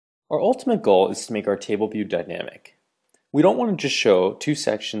Our ultimate goal is to make our table view dynamic. We don't want to just show two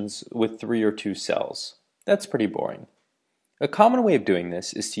sections with 3 or 2 cells. That's pretty boring. A common way of doing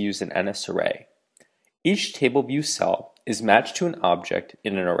this is to use an NS array. Each table view cell is matched to an object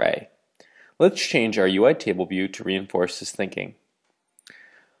in an array. Let's change our UI table view to reinforce this thinking.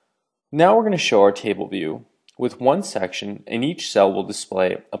 Now we're going to show our table view with one section, and each cell will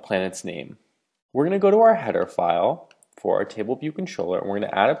display a planet's name. We're going to go to our header file for our table view controller, and we're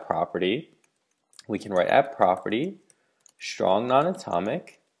going to add a property. We can write add property, strong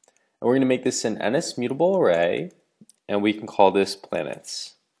non-atomic, and we're going to make this an NS mutable array, and we can call this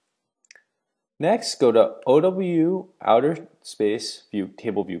planets. Next, go to OW outer space view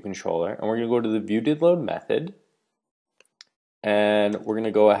table view controller, and we're going to go to the viewDidLoad method, and we're going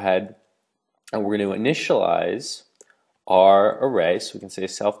to go ahead and we're going to initialize our array. So we can say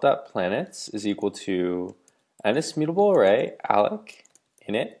self.planets is equal to NS mutable array alloc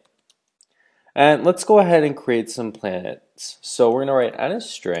init. And let's go ahead and create some planets. So we're going to write NS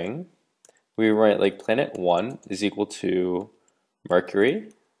string. We write like planet 1 is equal to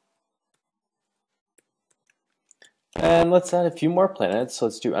Mercury. And let's add a few more planets. So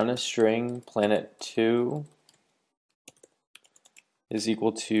let's do NS string planet 2 is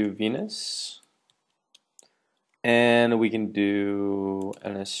equal to Venus. And we can do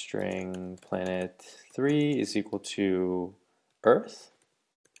NS string planet 3 is equal to Earth.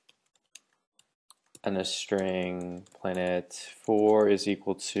 NS string planet 4 is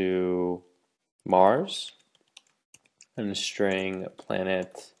equal to Mars. NS string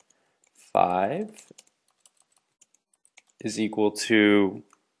planet 5 is equal to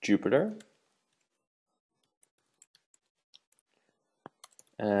Jupiter.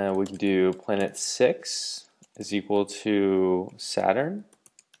 We can do planet 6 is equal to Saturn.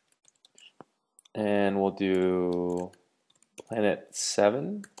 And we'll do planet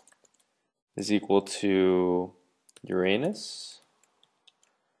 7 is equal to Uranus.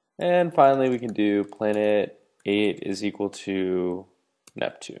 And finally we can do planet 8 is equal to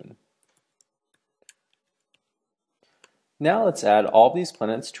Neptune. Now let's add all these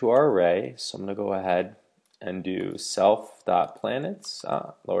planets to our array. So I'm going to go ahead and do self.planets,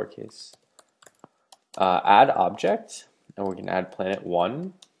 lowercase, add object, and we can add planet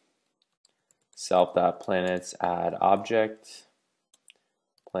 1, self.planets add object,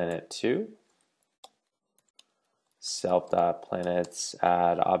 planet 2, self.planets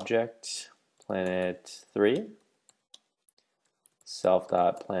add object, planet 3,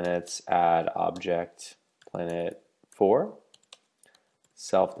 self.planets add object, planet 4,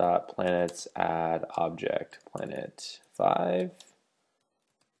 self.planets add object, planet 5,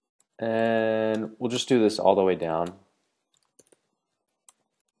 and we'll just do this all the way down.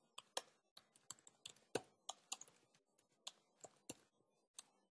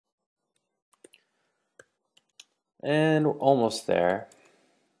 And we're almost there.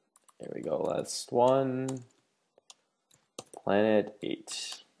 There we go, last one, planet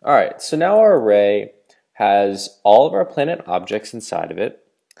 8. Alright, so now our array has all of our planet objects inside of it.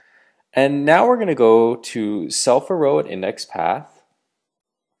 And now we're going to go to self-arrow at index path.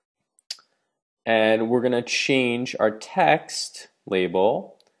 And we're going to change our text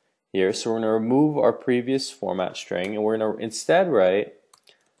label here. So we're going to remove our previous format string, and we're going to instead write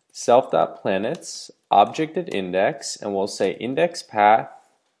self.planets object at index, and we'll say index path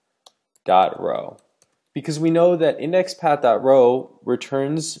dot row, because we know that index path dot row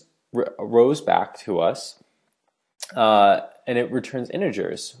returns rows back to us, and it returns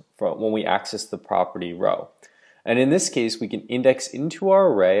integers from when we access the property row. And in this case, we can index into our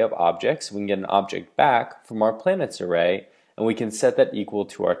array of objects. We can get an object back from our planets array, and we can set that equal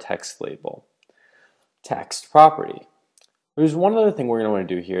to our text label, text property. There's one other thing we're going to want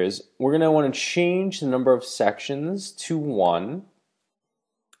to do here is we're going to want to change the number of sections to 1,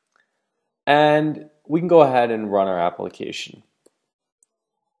 and we can go ahead and run our application.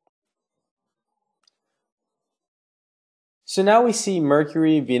 So now we see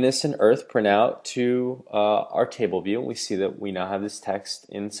Mercury, Venus, and Earth print out to our table view. We see that we now have this text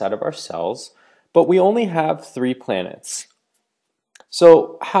inside of our cells, but we only have 3 planets.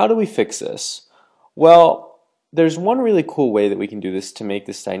 So how do we fix this? Well, there's one really cool way that we can do this to make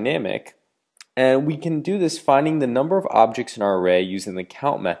this dynamic, and we can do this finding the number of objects in our array using the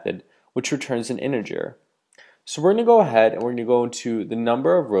count method, which returns an integer. So we're going to go ahead and we're going to go into the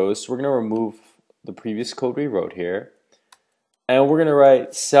number of rows. So we're going to remove the previous code we wrote here, and we're going to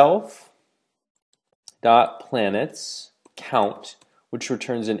write self.planets count, which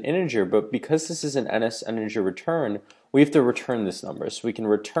returns an integer, but because this is an NS integer return, we have to return this number. So we can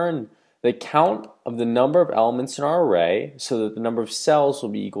return the count of the number of elements in our array so that the number of cells will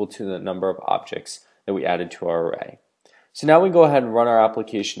be equal to the number of objects that we added to our array. So now we go ahead and run our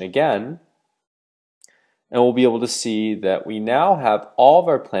application again, and we'll be able to see that we now have all of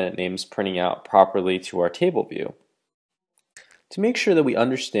our planet names printing out properly to our table view. To make sure that we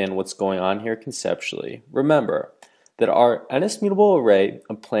understand what's going on here conceptually, remember that our n-mutable array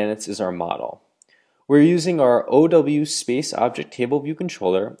of planets is our model. We're using our OW Space Object Table View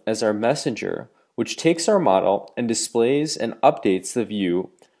Controller as our messenger, which takes our model and displays and updates the view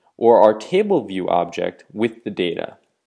or our table view object with the data.